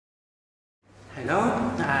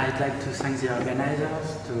Hello, I'd like to thank the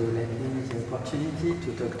organizers to let me the opportunity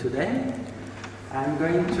to talk today. I'm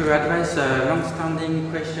going to address a long-standing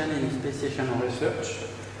question in speciation research,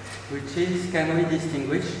 which is, can we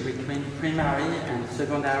distinguish between primary and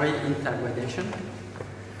secondary intergradation?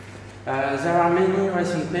 There are many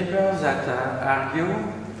recent papers that argue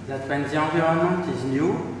that when the environment is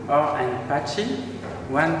new or patchy,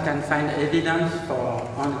 one can find evidence for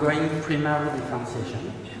ongoing primary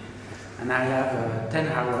differentiation. And I have 10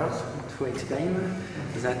 hours to explain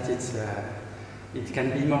that it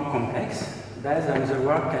can be more complex based on the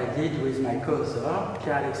work I did with my co-author,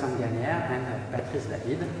 Pierre-Alexandre Gagnère and Patrice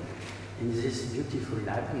David, in this beautiful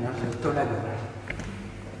lab near the Tolago.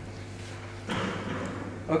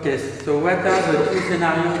 Okay, so what are the two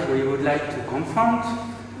scenarios we would like to confront?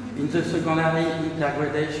 In the secondary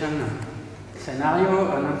intergradation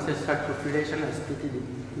scenario, an ancestral population is split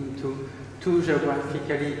into two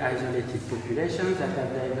geographically isolated populations that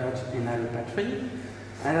have diverged in allopatry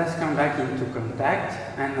and has come back into contact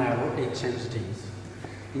and now exchanged genes.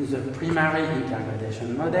 In the primary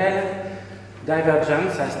intergradation model,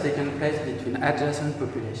 divergence has taken place between adjacent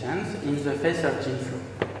populations in the face of gene flow.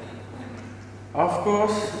 Of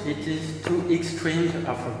course, it is two extremes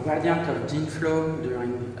of a gradient of gene flow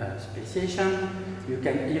during speciation. You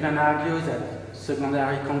can even argue that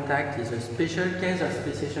secondary contact is a special case of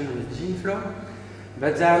speciation with gene flow,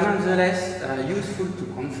 but they are nonetheless useful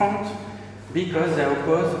to confront because they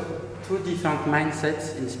oppose two different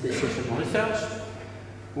mindsets in speciation research.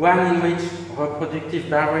 One in which reproductive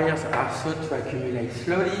barriers are thought to accumulate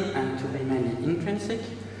slowly and to be mainly intrinsic,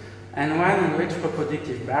 and one in which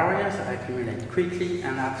reproductive barriers accumulate quickly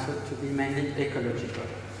and are thought to be mainly ecological.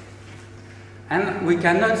 And we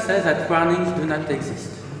cannot say that warnings do not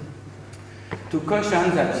exist. To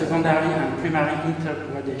caution that secondary and primary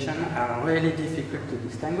intergradation are really difficult to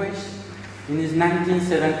distinguish, in his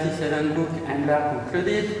 1977 book, Endler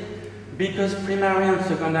concluded, because primary and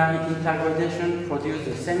secondary intergradation produce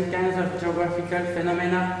the same kinds of geographical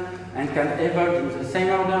phenomena and can evolve in the same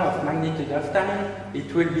order of magnitude of time,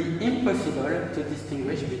 it will be impossible to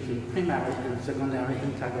distinguish between primary and secondary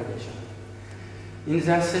intergradation. In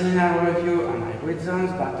their seminal review on hybrid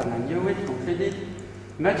zones, Barton and Hewitt concluded,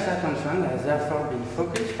 much attention has therefore been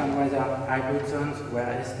focused on whether hybrid zones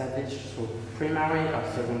were established through primary or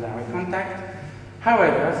secondary contact.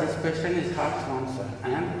 However, this question is hard to answer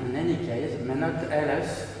and, in any case, may not tell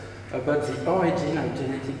us about the origin of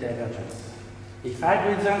genetic divergence. If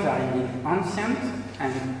hybrid zones are indeed ancient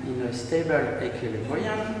and in a stable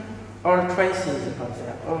equilibrium, all traces of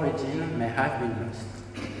their origin may have been lost.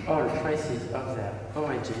 All traces of their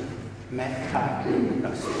origin may have been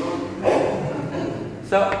lost.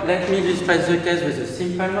 So let me illustrate the case with a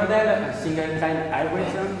simple model, a single-line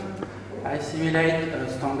hybrid zone. I simulate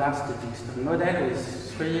a standard stepping stone model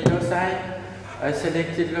with three loci, a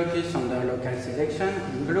selected locus under local selection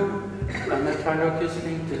in blue, a neutral locus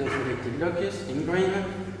linked to the selected locus in green,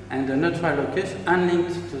 and a neutral locus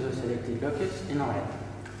unlinked to the selected locus in red.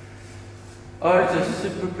 All the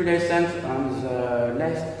subpopulations on the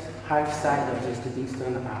left half side of the stepping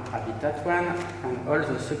stone are habitat 1, and all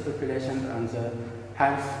the subpopulations on the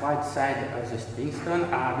half right side of the stepping stone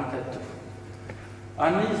are habitat 2.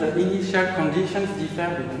 Only the initial conditions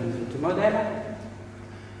differ between the two models.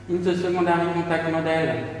 In the secondary contact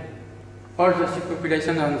model, all the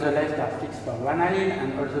subpopulations on the left are fixed for one allele,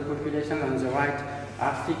 and all the populations on the right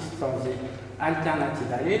are fixed for the alternative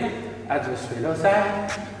allele at the three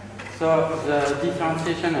loci. So the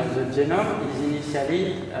differentiation of the genome is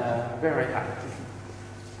initially very high.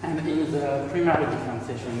 And in the primary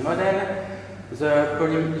differentiation model,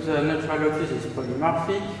 the neutral locus is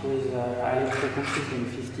polymorphic with allele frequencies being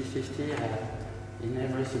 50-50 in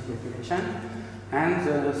every subpopulation. And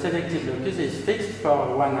the selected locus is fixed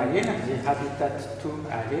for one allele, the habitat 2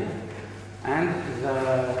 allele, and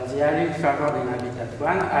the allele favored in habitat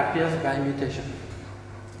 1 appears by mutation.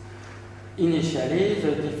 Initially,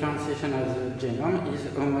 the differentiation of the genome is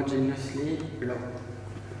homogeneously low.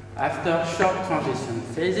 After short transition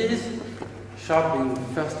phases, short being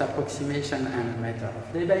first approximation and matter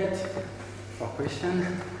of debate, for question,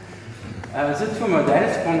 the two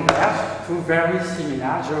models converge to very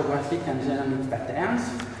similar geographic and genomic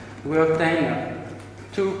patterns. We obtain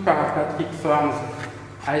two parapatric forms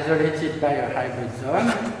isolated by a hybrid zone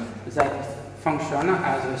that function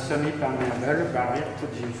as a semi-permeable barrier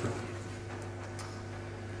to gene flow.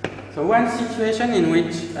 So one situation in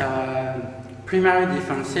which primary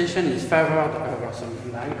differentiation is favored over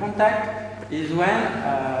secondary contact is when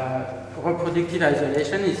reproductive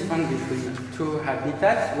isolation is found between two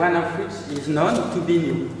habitats, one of which is known to be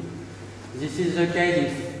new. This is the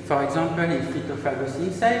case for example, in phytophagous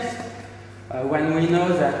insects, when we know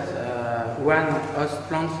that one host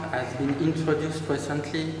plant has been introduced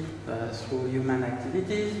recently through human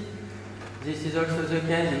activities. This is also the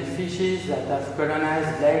case in fishes that have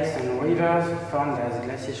colonized lakes and rivers formed as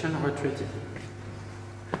glaciation retreated.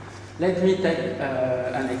 Let me take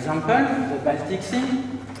an example, the Baltic Sea.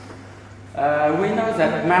 We know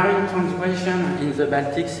that marine transgression in the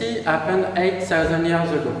Baltic Sea happened 8,000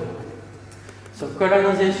 years ago. So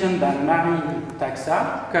colonization by marine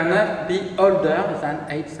taxa cannot be older than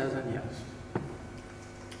 8,000 years.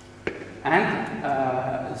 And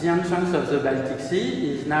the entrance of the Baltic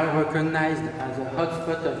Sea is now recognized as a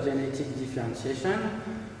hotspot of genetic differentiation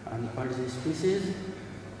on all these species,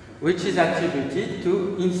 which is attributed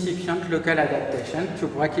to incipient local adaptation to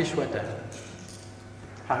brackish water.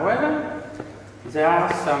 However, there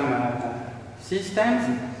are some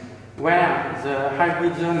systems where the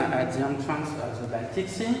hybrid zone at the entrance of the Baltic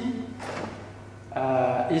Sea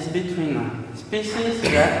is between species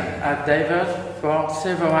that have diverged for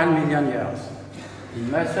several million years. In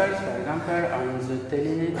mussels, for example, or in the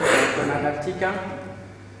Telinid baltica,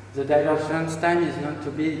 the divergence time is known to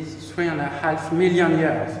be 3.5 million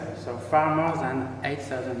years, so far more than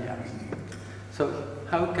 8,000 years. So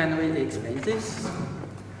how can we explain this?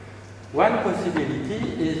 One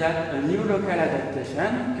possibility is that a new local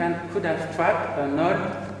adaptation could have trapped an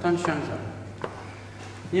old tension zone.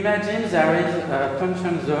 Imagine there is a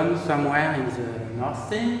tension zone somewhere in the North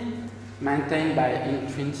Sea, maintained by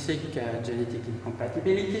intrinsic genetic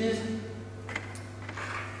incompatibilities,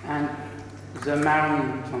 and the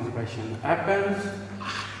marine transgression happens,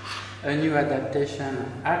 a new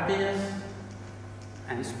adaptation appears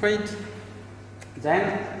and spreads,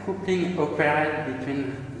 then coupling operates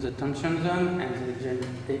between the tension zone and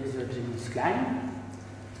the exogenous line.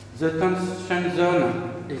 The tension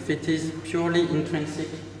zone, if it is purely intrinsic,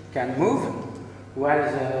 can move, while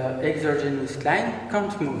the exogenous line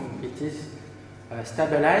can't move. It is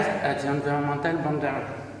stabilized at the environmental boundary.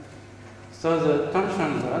 So the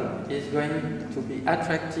tension zone is going to be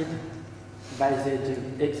attracted by the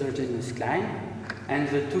exogenous line, and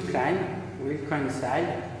the two lines will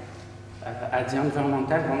coincide at the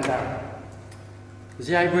environmental boundary.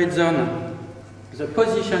 The hybrid zone, the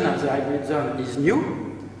position of the hybrid zone is new,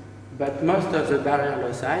 but most of the barrier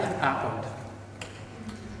loci are old.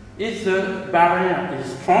 If the barrier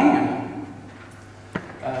is strong,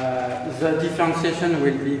 the differentiation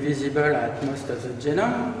will be visible at most of the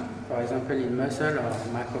genome, for example in mussel or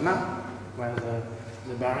macoma, where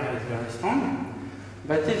the barrier is very strong.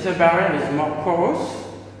 But if the barrier is more porous,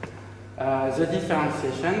 the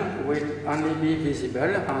differentiation will only be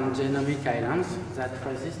visible on genomic islands that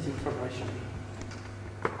resist introgression.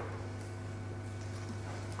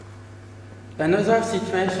 Another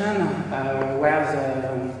situation where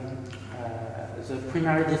the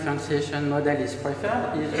primary differentiation model is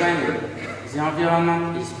preferred is when the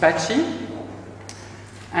environment is patchy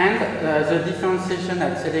and the differentiation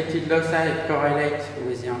at selected loci correlates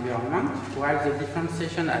with the environment, while the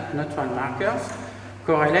differentiation at neutral markers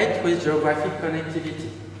correlate with geographic connectivity.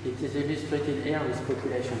 It is illustrated here with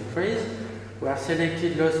population trees, where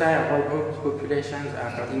selected loci regroup populations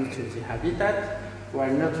according to the habitat,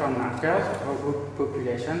 while neutral markers regroup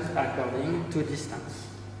populations according to distance.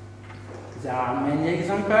 There are many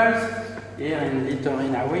examples. Here in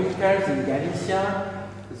Littorina winkles in Galicia,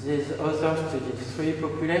 these authors studied 3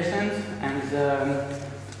 populations, and the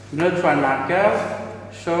neutral markers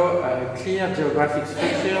show a clear geographic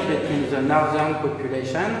structure between the northern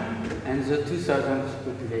population and the 2000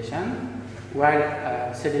 population,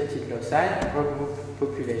 while selected loci regroup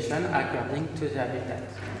population according to the habitat.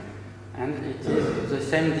 And it is the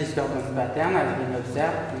same discordance pattern has been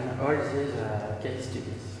observed in all these case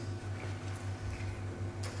studies.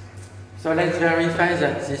 So let's verify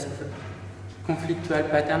that this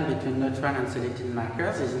conflictual pattern between neutral and selected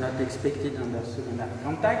markers is not expected under secondary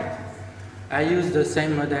contact. I use the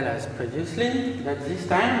same model as previously, but this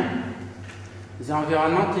time the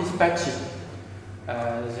environment is patchy.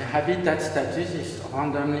 The habitat status is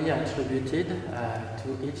randomly attributed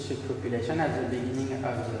to each subpopulation at the beginning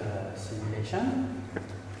of the simulation.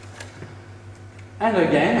 And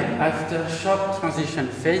again, after short transition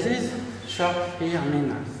phases, short here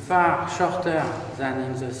means far shorter than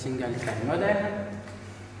in the single line model,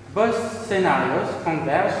 both scenarios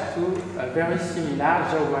converge to a very similar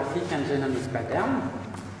geographic and genomic pattern.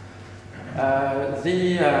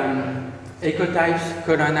 The ecotypes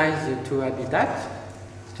colonize the 2 habitats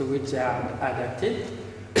to which they are adapted,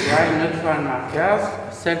 while neutral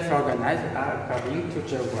markers self-organize according to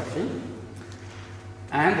geography.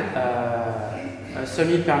 And a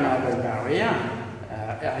semi-permeable barrier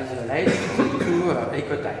isolate the two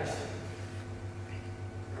ecotypes.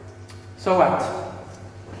 So what?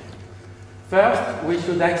 First, we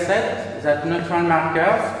should accept that neutral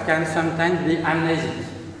markers can sometimes be amnesic.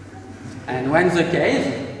 And when the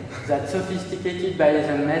case, that sophisticated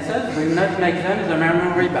Bayesian methods will not make them the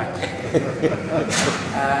memory back.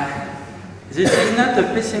 This is not a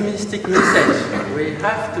pessimistic message. We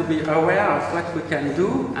have to be aware of what we can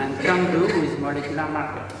do and can't do with molecular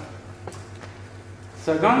markers.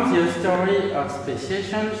 Second, the story of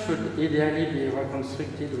speciation should ideally be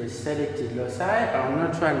reconstructed with selected loci or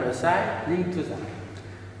neutral loci linked to them.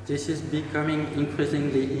 This is becoming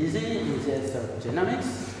increasingly easy in the age of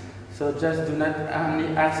genomics. So just do not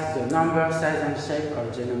only ask the number, size, and shape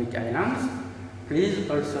of genomic islands. Please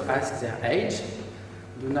also ask their age.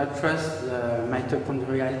 Do not trust the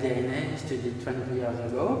mitochondrial DNA studied 20 years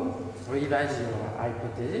ago. Revise your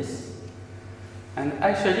hypothesis. And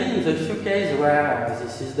actually, in the few cases where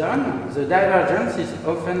this is done, the divergence is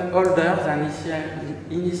often older than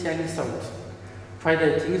initially thought,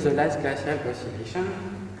 predating the last glacial oscillation.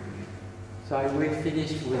 So I will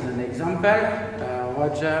finish with an example.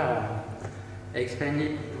 Roger explained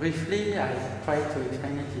it briefly. I try to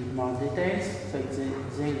explain it in more details. So it's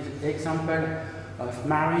the example of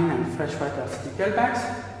marine and freshwater sticklebacks.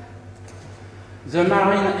 The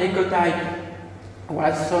marine ecotype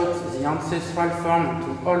was thought the ancestral form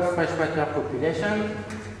to all freshwater populations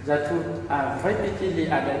that would have repeatedly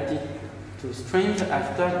adapted to streams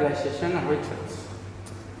after glaciation retreats.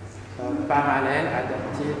 So parallel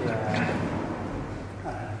adaptive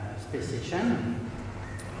speciation.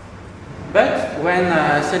 But when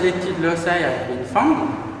selected loci have been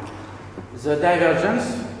found, the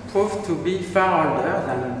divergence proved to be far older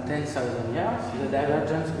than 10,000 years. The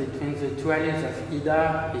divergence between the two alleles of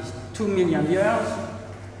Ida is 2 million years.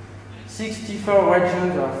 64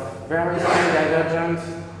 regions of very strong divergence,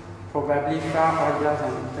 probably far older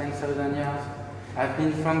than 10,000 years, have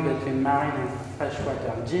been found between marine and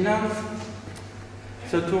freshwater genomes.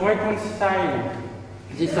 So to reconcile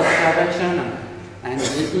this observation and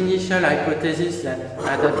the initial hypothesis that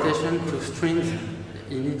adaptation to streams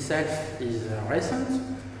in itself is recent,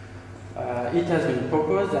 it has been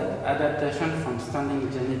proposed that adaptation from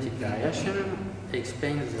standing genetic variation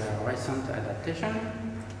explains the recent adaptation.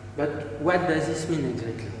 But what does this mean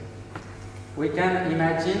exactly? We can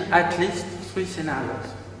imagine at least 3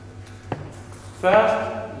 scenarios.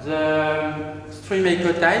 First, the stream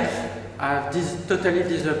ecotypes have totally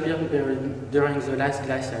disappeared during the last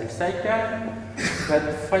glacial cycle,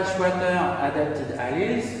 but freshwater adapted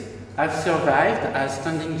alleles have survived as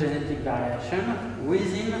standing genetic variation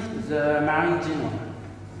within the marine genome,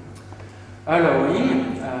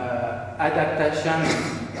 allowing adaptation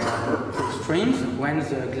to streams when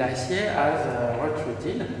the glacier has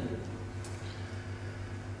retreated.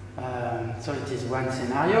 So it is one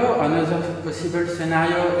scenario. Another possible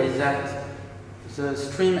scenario is that the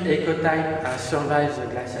stream ecotype has survived the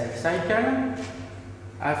glacial cycle,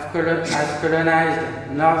 has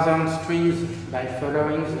colonized northern streams by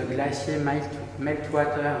following the glacier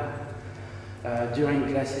meltwater during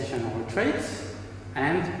glaciation retreats,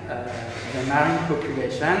 and the marine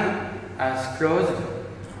population has closed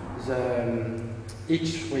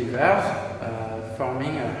each river,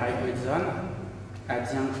 forming a hybrid zone at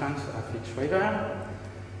the entrance of each river.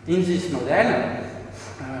 In this model,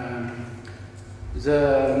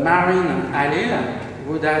 the marine allele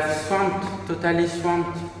would have totally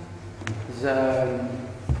swamped the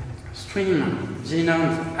stream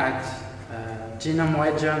genomes at genome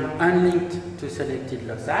region unlinked to selected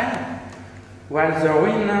loci, while the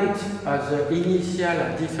remnant of the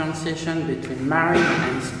initial differentiation between marine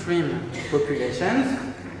and stream populations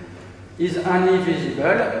is only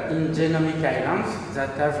visible in genomic islands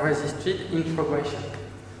that have resisted introgression.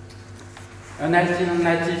 An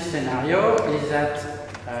alternative scenario is that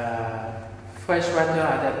freshwater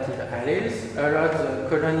adaptive alleles allow the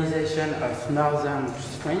colonization of northern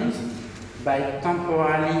streams by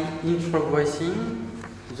temporarily introgressing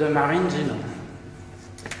the marine genome.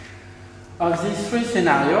 Of these 3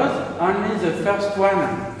 scenarios, only the first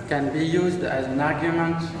one can be used as an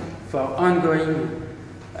argument for ongoing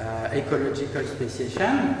ecological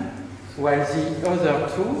speciation, while the other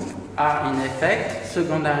 2 are in effect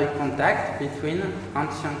secondary contact between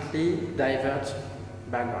anciently diverged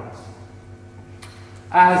backgrounds.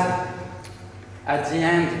 As at the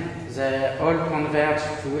end they all converge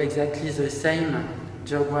to exactly the same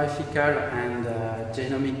geographical and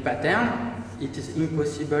genomic pattern, it is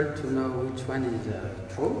impossible to know which one is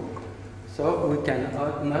true, so we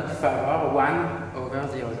cannot favor one over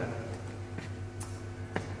the other.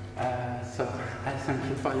 So I thank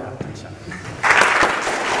you for your attention.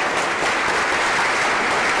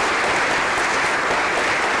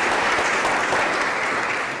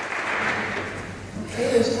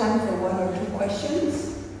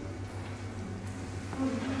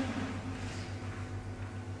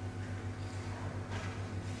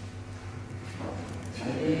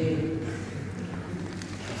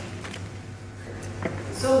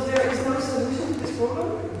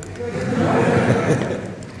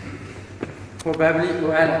 probably,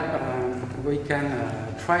 well, we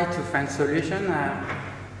can try to find solution.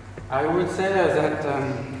 I would say that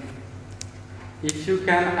if you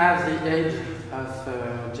can have the age of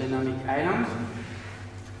genomic island,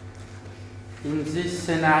 in this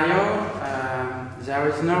scenario, there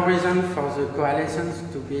is no reason for the coalescence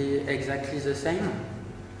to be exactly the same.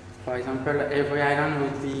 For example, every island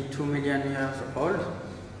would be 2 million years old,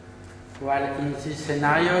 while in this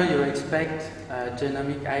scenario you expect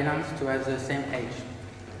genomic islands to have the same age.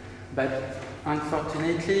 But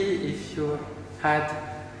unfortunately, if you had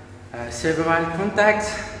several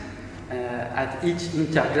contacts at each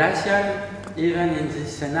interglacial, even in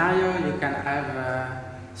this scenario you can have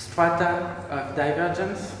strata of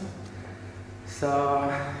divergence.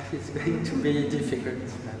 So it's going to be difficult.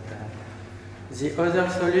 But, the other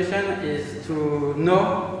solution is to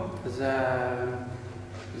know the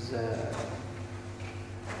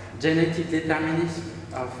genetic determinism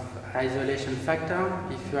of isolation factor.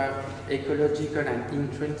 If you have ecological and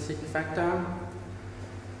intrinsic factor,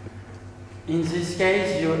 in this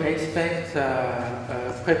case you expect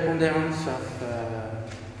a preponderance of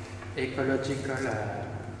ecological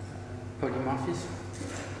polymorphism,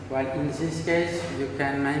 while in this case you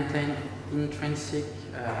can maintain intrinsic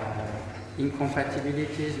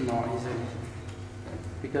incompatibilities more easily.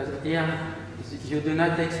 Because here you do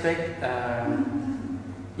not expect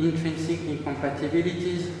intrinsic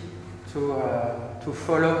incompatibilities to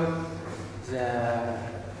follow the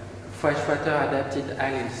freshwater adapted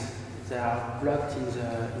alleles. They are blocked in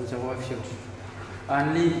the refuge.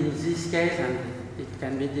 Only in this case, and it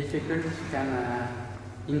can be difficult, can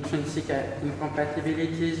intrinsic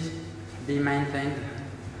incompatibilities be maintained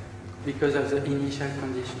because of the initial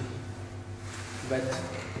condition. But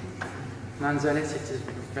nonetheless, it is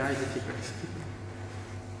very difficult.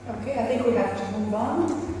 Okay, I think we have to move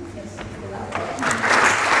on.